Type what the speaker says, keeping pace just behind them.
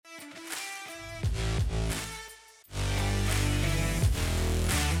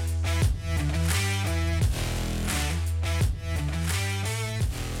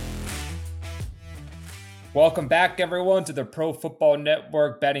Welcome back, everyone, to the Pro Football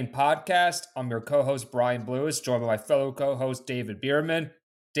Network Betting Podcast. I'm your co-host, Brian Blewis, joined by my fellow co-host, David Bearman.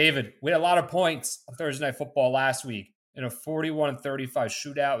 David, we had a lot of points on Thursday Night Football last week in a 41-35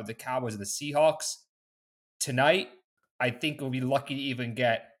 shootout with the Cowboys and the Seahawks. Tonight, I think we'll be lucky to even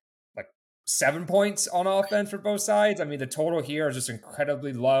get like 7 points on offense for both sides. I mean, the total here is just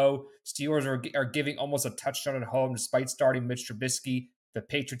incredibly low. Steelers are giving almost a touchdown at home despite starting Mitch Trubisky. The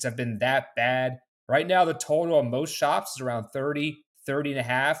Patriots have been that bad. Right now, the total on most shops is around 30 and a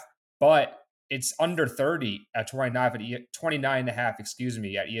half, but it's under 30 at 29 and a half, at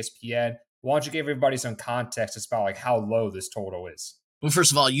ESPN. Why don't you give everybody some context as about like how low this total is? Well,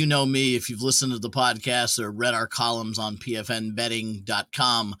 first of all, you know me. If you've listened to the podcast or read our columns on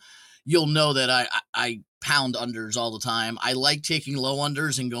pfnbetting.com, you'll know that I pound unders all the time. I like taking low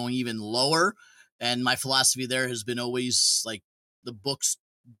unders and going even lower. And my philosophy there has been always like the books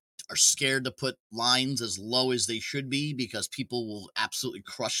are scared to put lines as low as they should be because people will absolutely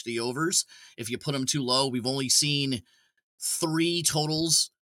crush the overs. If you put them too low, we've only seen 3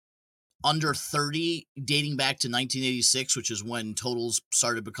 totals under 30 dating back to 1986, which is when totals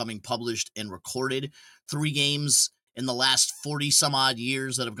started becoming published and recorded. 3 games in the last 40 some odd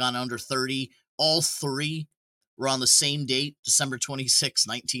years that have gone under 30. All 3 were on the same date, December 26,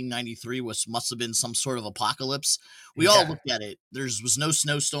 1993, which must have been some sort of apocalypse. We all looked at it. There was no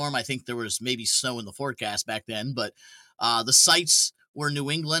snowstorm. I think there was maybe snow in the forecast back then, but the sites were New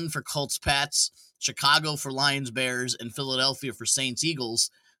England for Colts Pats, Chicago for Lions Bears, and Philadelphia for Saints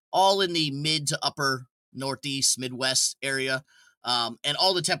Eagles, all in the mid to upper Northeast, Midwest area. And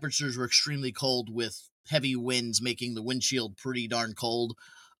all the temperatures were extremely cold with heavy winds making the windshield pretty darn cold.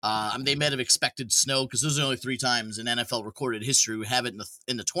 They might have expected snow because those are only 3 times in NFL recorded history we have it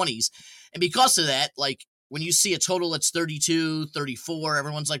in the 20s. And because of that, like when you see a total that's 32, 34,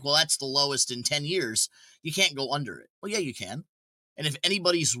 everyone's like, well, that's the lowest in 10 years. You can't go under it. Well, yeah, you can. And if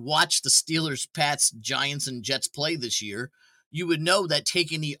anybody's watched the Steelers, Pats, Giants, and Jets play this year, you would know that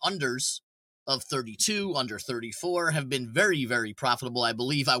taking the unders of 32, under 34 have been very, very profitable. I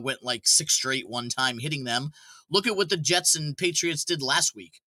believe I went like 6 straight one time hitting them. Look at what the Jets and Patriots did last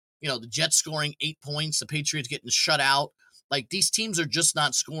week. You know, the Jets scoring 8 points, the Patriots getting shut out. Like, these teams are just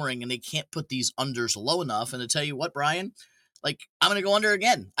not scoring, and they can't put these unders low enough. And to tell you what, Brian, like, I'm going to go under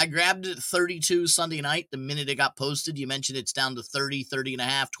again. I grabbed it at 32 Sunday night the minute it got posted. You mentioned it's down to 30, 30 and a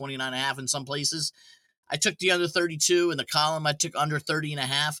half, 29 and a half in some places. I took the under 32 in the column. I took under 30 and a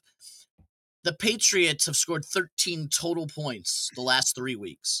half. The Patriots have scored 13 total points the last 3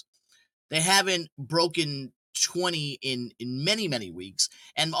 weeks. They haven't broken 20 in many, many weeks.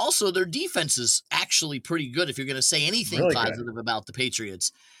 And also their defense is actually pretty good if you're going to say anything really positive about the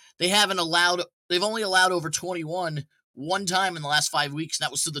Patriots. They've only allowed over 21 one time in the last 5 weeks, and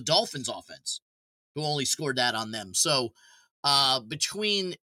that was to the Dolphins offense, who only scored that on them. So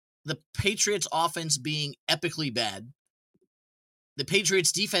between the Patriots offense being epically bad, the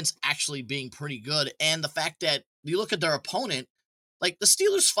Patriots defense actually being pretty good, and the fact that you look at their opponent, like the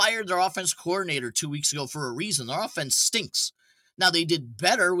Steelers fired their offense coordinator 2 weeks ago for a reason. Their offense stinks. Now they did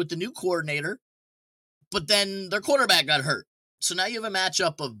better with the new coordinator, but then their quarterback got hurt. So now you have a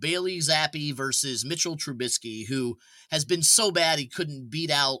matchup of Bailey Zappi versus Mitchell Trubisky, who has been so bad he couldn't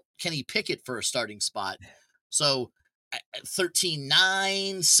beat out Kenny Pickett for a starting spot. So 13-9,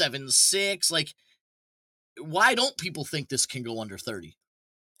 7-6, like, why don't people think this can go under 30?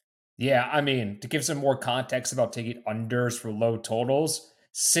 Yeah, I mean, to give some more context about taking unders for low totals,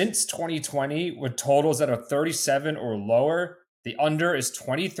 since 2020, with totals that are 37 or lower, the under is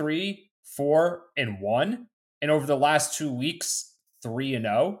 23, 4, and 1. And over the last 2 weeks, 3 and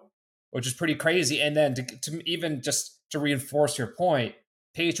 0, which is pretty crazy. And then to even just to reinforce your point,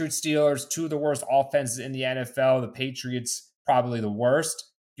 Patriots, Steelers, 2 of the worst offenses in the NFL. The Patriots, probably the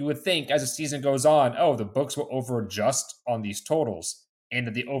worst. You would think as the season goes on, oh, the books will over-adjust on these totals and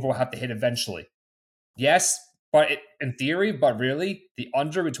that the over will have to hit eventually. Yes, but in theory, but really, the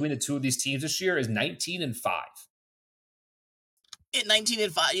under between the 2 of these teams this year is 19-5. At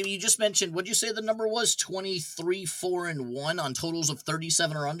 19-5, you just mentioned, what'd you say the number was? 23, 4, and 1 on totals of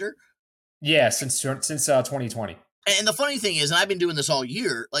 37 or under? Yeah, since 2020. And the funny thing is, and I've been doing this all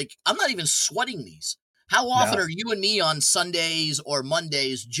year, like, I'm not even sweating these. How often are you and me on Sundays or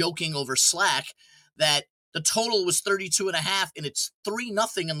Mondays joking over Slack that the total was 32 and a half and it's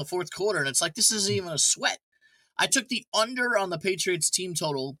 3-0 in the fourth quarter? And it's like, this isn't even a sweat. I took the under on the Patriots team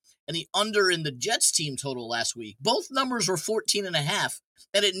total and the under in the Jets team total last week. Both numbers were 14 and a half.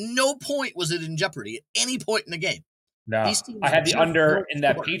 And at no point was it in jeopardy at any point in the game. No, I had the under in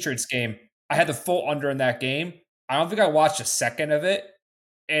that Patriots game. I had the full under in that game. I don't think I watched a second of it.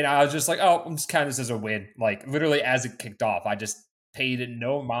 And I was just like, oh, I'm just counting this as a win. Like literally as it kicked off, I just paid it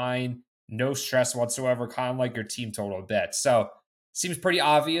no mind, no stress whatsoever, kind of like your team total bet. So seems pretty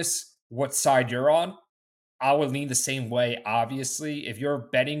obvious what side you're on. I would lean the same way, obviously. If you're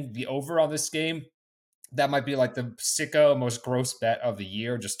betting the over on this game, that might be like the sicko most gross bet of the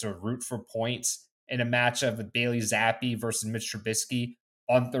year, just to root for points in a matchup with Bailey Zappi versus Mitch Trubisky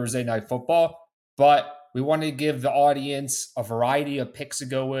on Thursday Night Football. But we want to give the audience a variety of picks to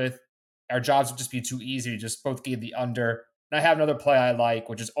go with. Our jobs would just be too easy. We just both gave the under. And I have another play I like,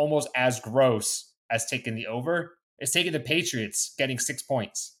 which is almost as gross as taking the over. It's taking the Patriots getting 6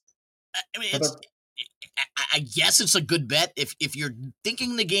 points. I mean, For it's. the I guess it's a good bet if you're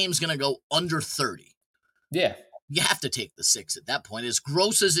thinking the game's going to go under 30. Yeah, You have to take the 6 at that point. As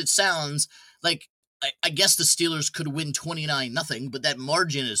gross as it sounds, like I guess the Steelers could win 29-0, but that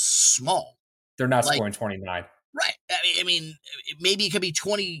margin is small. they're not Like, scoring 29. right. I mean, maybe it could be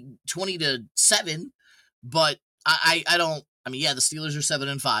 20-7, but I don't. I mean, yeah, the Steelers are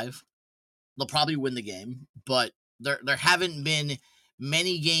 7-5. They'll probably win the game, but there haven't been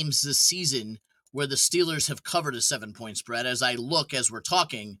many games this season where the Steelers have covered a 7-point spread. As we're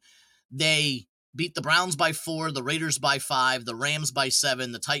talking, they beat the Browns by 4, the Raiders by 5, the Rams by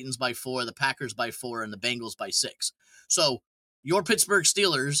 7, the Titans by 4, the Packers by 4, and the Bengals by 6. So your Pittsburgh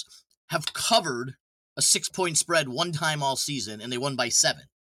Steelers have covered a 6-point spread one time all season, and they won by 7.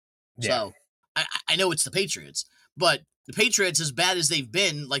 Yeah. So I know it's the Patriots, but the Patriots, as bad as they've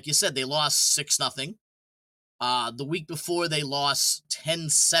been, like you said, they lost 6-0. The week before they lost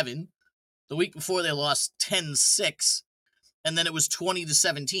 10-7. The week before they lost 10-6. And then it was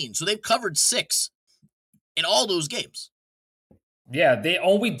 20-17. So they've covered 6 in all those games. Yeah, they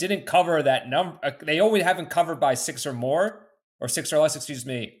only didn't cover that number. They only haven't covered by 6 or more, or 6 or less, excuse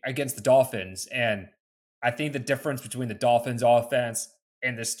me, against the Dolphins. And I think the difference between the Dolphins offense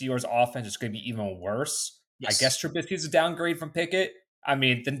and the Steelers offense is going to be even worse. I Yes. guess Trubisky's a downgrade from Pickett. I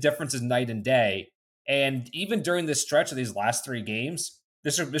mean, the difference is night and day. And even during this stretch of these last 3 games,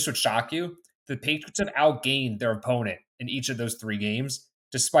 this would shock you. The Patriots have outgained their opponent in each of those 3 games,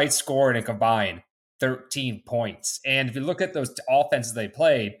 despite scoring a combined 13 points. And if you look at those offenses they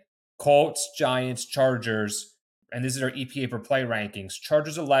played, Colts, Giants, Chargers, and this is our EPA per play rankings.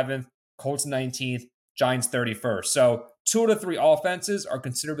 Chargers 11th, Colts 19th, Giants 31st. So 2 of the 3 offenses are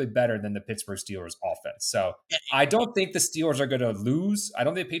considerably better than the Pittsburgh Steelers offense. So I don't think the Steelers are going to lose. I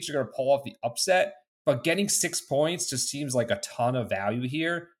don't think the Patriots are going to pull off the upset, but getting 6 points just seems like a ton of value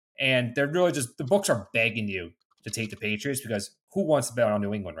here. And they're really just, the books are begging you to take the Patriots because who wants to bet on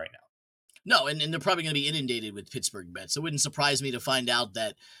New England right now? No, and they're probably going to be inundated with Pittsburgh bets. It wouldn't surprise me to find out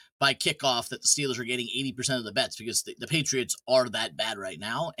that by kickoff that the Steelers are getting 80% of the bets because the Patriots are that bad right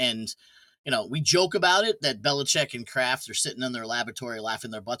now. And, we joke about it that Belichick and Kraft are sitting in their laboratory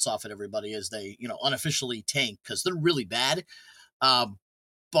laughing their butts off at everybody as they, unofficially tank because they're really bad.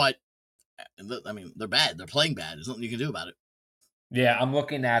 But, I mean, they're bad. They're playing bad. There's nothing you can do about it. Yeah, I'm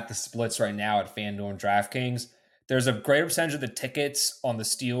looking at the splits right now at FanDuel and DraftKings. There's a greater percentage of the tickets on the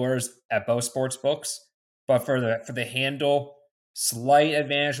Steelers at both sports books, but for the handle, slight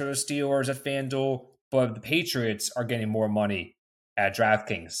advantage for the Steelers at FanDuel, but the Patriots are getting more money at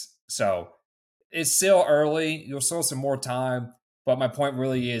DraftKings. So it's still early. You'll still have some more time, but my point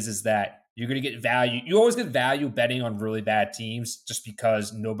really is that you're going to get value. You always get value betting on really bad teams just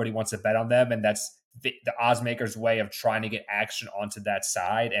because nobody wants to bet on them, and that's the odds makers' way of trying to get action onto that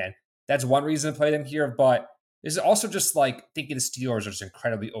side. And that's one reason to play them here. But this is also just like thinking the Steelers are just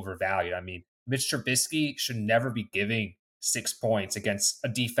incredibly overvalued. I mean, Mitch Trubisky should never be giving 6 points against a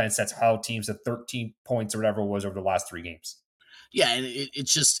defense that's held teams to 13 points or whatever it was over the last 3 games. Yeah, and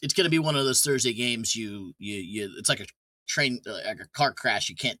it's going to be one of those Thursday games you it's like a train, like a car crash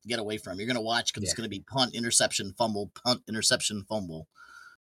you can't get away from. You're going to watch because it's going to be punt, interception, fumble, punt, interception, fumble.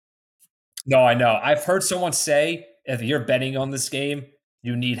 No, I know. I've heard someone say if you're betting on this game,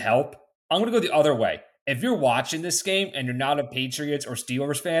 you need help. I'm going to go the other way. If you're watching this game and you're not a Patriots or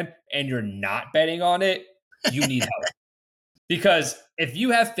Steelers fan and you're not betting on it, you need help. Because if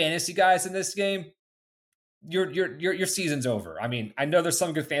you have fantasy guys in this game, your season's over. I mean, I know there's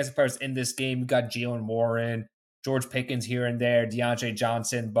some good fantasy players in this game. You got Jalen Warren, George Pickens here and there, Deontay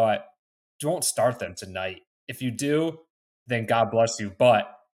Johnson, but don't start them tonight. If you do, then God bless you.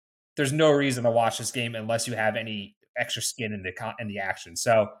 But there's no reason to watch this game unless you have any extra skin in the action.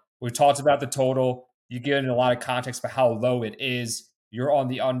 So we talked about the total. You get in a lot of context about how low it is. You're on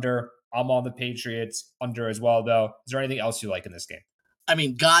the under. I'm on the Patriots under as well, though. Is there anything else you like in this game? I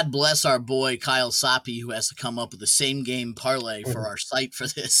mean, God bless our boy Kyle Soppe, who has to come up with the same game parlay for our site for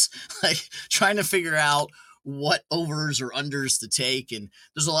this. Like trying to figure out what overs or unders to take. And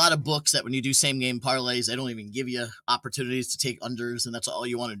there's a lot of books that when you do same game parlays, they don't even give you opportunities to take unders, and that's all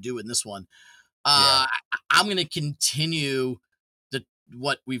you want to do in this one. Yeah. I'm going to continue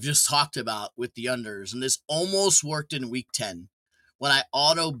what we've just talked about with the unders, and this almost worked in week 10 when I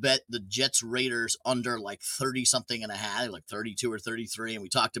auto bet the Jets Raiders under like 30 something and a half, like 32 or 33. And we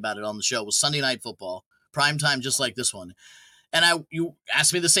talked about it on the show. It was Sunday Night Football, prime time, just like this one. And you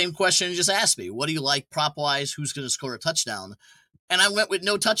asked me the same question and just asked me, what do you like prop wise? Who's going to score a touchdown? And I went with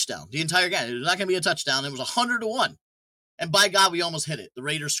no touchdown the entire game. It was not going to be a touchdown. It was 100-1. And by God, we almost hit it. The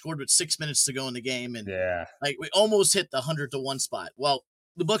Raiders scored with 6 minutes to go in the game. And we almost hit the 100-1 spot. Well,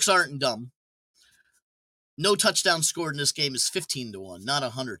 the books aren't dumb. No touchdown scored in this game is 15-1, not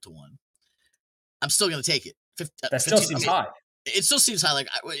 100-1. I'm still going to take it. That still seems high. It still seems high. Like,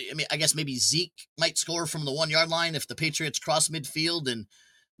 I guess maybe Zeke might score from the 1 yard line if the Patriots cross midfield, and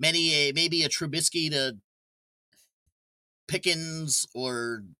maybe a Trubisky to Pickens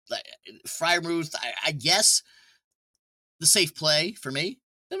or Freiermuth. I guess the safe play for me.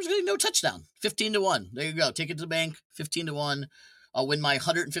 There was really no touchdown. 15-1. There you go. Take it to the bank. 15-1. I'll win my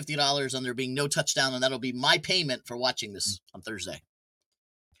 $150 on there being no touchdown, and that'll be my payment for watching this on Thursday.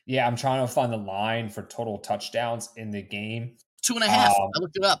 Yeah, I'm trying to find the line for total touchdowns in the game. 2.5. I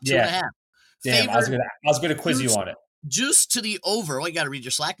looked it up. 2.5. Damn, I was gonna quiz you on it. Juice to the over. Oh, you got to read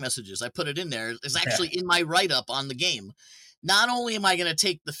your Slack messages. I put it in there. It's actually in my write-up on the game. Not only am I going to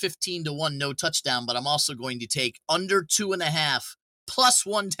take the 15-1 no touchdown, but I'm also going to take under 2.5 plus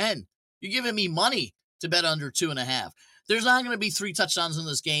 110. You're giving me money to bet under 2.5. There's not going to be 3 touchdowns in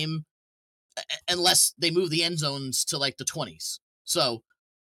this game unless they move the end zones to like the 20s. So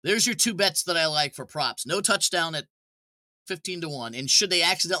there's your 2 bets that I like for props. No touchdown at 15-1. And should they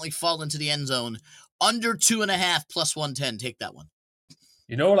accidentally fall into the end zone, under 2.5 plus 110, take that one.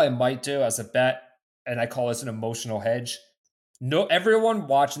 You know what I might do as a bet, and I call this an emotional hedge? No, everyone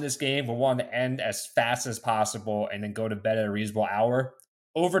watching this game will want to end as fast as possible and then go to bed at a reasonable hour.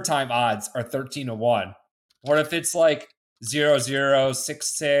 Overtime odds are 13-1. What if it's like 0-0,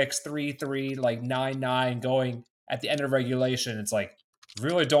 6-6, 3-3, like 9-9 going at the end of regulation? It's like,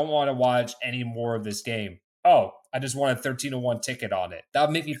 really don't want to watch any more of this game. Oh, I just want a 13-1 ticket on it. That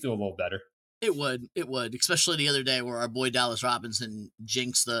would make me feel a little better. It would, especially the other day where our boy Dallas Robinson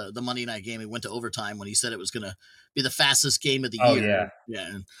jinxed the Monday night game. He went to overtime when he said it was going to be the fastest game of the year. Yeah.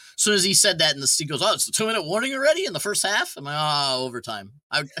 And as soon as he said that, and he goes, "Oh, it's a 2-minute warning already in the first half." I'm like, "Oh, overtime."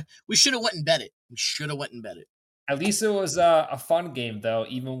 We should have went and bet it. At least it was a fun game, though,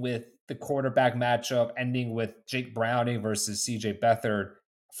 even with the quarterback matchup ending with Jake Browning versus CJ Beathard.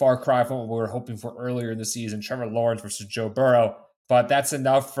 Far cry from what we were hoping for earlier in the season. Trevor Lawrence versus Joe Burrow. But that's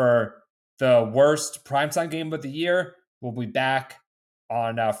enough for the worst primetime game of the year. We'll be back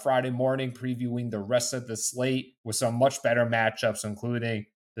on Friday morning previewing the rest of the slate with some much better matchups, including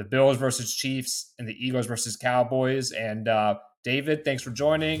the Bills versus Chiefs and the Eagles versus Cowboys. And David, thanks for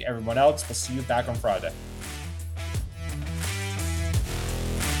joining. Everyone else, we'll see you back on Friday.